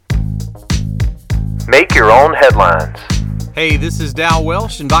Make your own headlines. Hey, this is Dal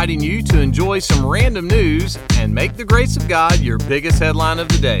Welsh inviting you to enjoy some random news and make the grace of God your biggest headline of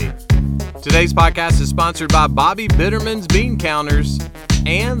the day. Today's podcast is sponsored by Bobby Bitterman's Bean Counters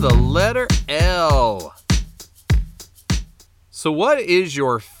and the letter L. So what is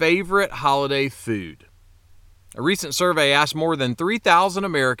your favorite holiday food? A recent survey asked more than 3,000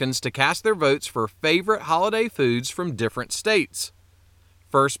 Americans to cast their votes for favorite holiday foods from different states.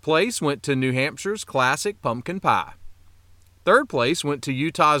 First place went to New Hampshire's classic pumpkin pie. Third place went to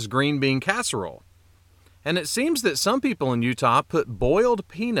Utah's green bean casserole. And it seems that some people in Utah put boiled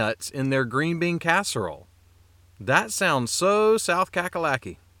peanuts in their green bean casserole. That sounds so South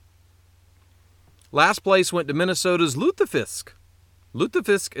Kakalaki. Last place went to Minnesota's lutefisk.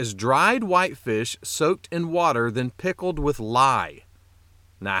 Lutefisk is dried whitefish soaked in water then pickled with lye.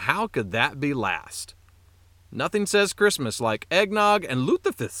 Now how could that be last? Nothing says Christmas like eggnog and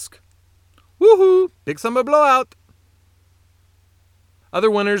lutefisk. Woohoo! Big summer blowout! Other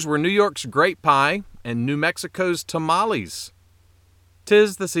winners were New York's grape pie and New Mexico's tamales.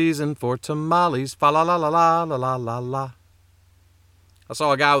 'Tis the season for tamales, fa la la la la la la la la. I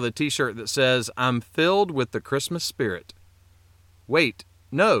saw a guy with a t-shirt that says, "I'm filled with the Christmas spirit." Wait,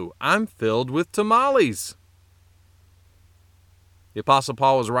 no, I'm filled with tamales. The Apostle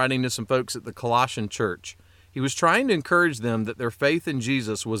Paul was writing to some folks at the Colossian church. He was trying to encourage them that their faith in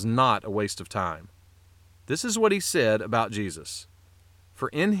Jesus was not a waste of time. This is what he said about Jesus. For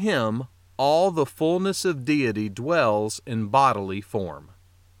in him all the fullness of deity dwells in bodily form.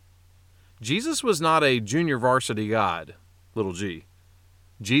 Jesus was not a junior varsity God, little g.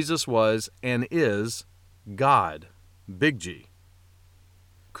 Jesus was and is God, big G.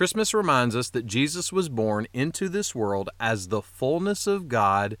 Christmas reminds us that Jesus was born into this world as the fullness of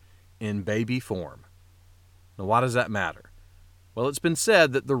God in baby form. Now, why does that matter? Well, it's been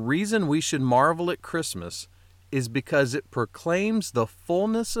said that the reason we should marvel at Christmas is because it proclaims the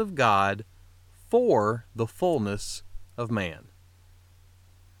fullness of God for the fullness of man.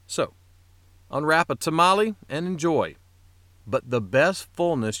 So, unwrap a tamale and enjoy. But the best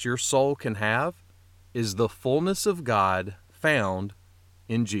fullness your soul can have is the fullness of God found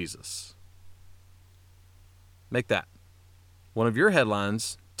in Jesus. Make that one of your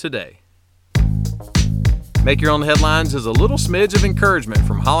headlines today. Make Your Own Headlines is a little smidge of encouragement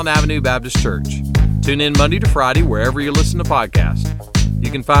from Holland Avenue Baptist Church. Tune in Monday to Friday wherever you listen to podcasts.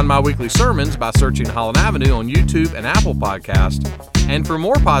 You can find my weekly sermons by searching Holland Avenue on YouTube and Apple Podcasts. And for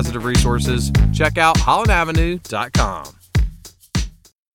more positive resources, check out hollandavenue.com.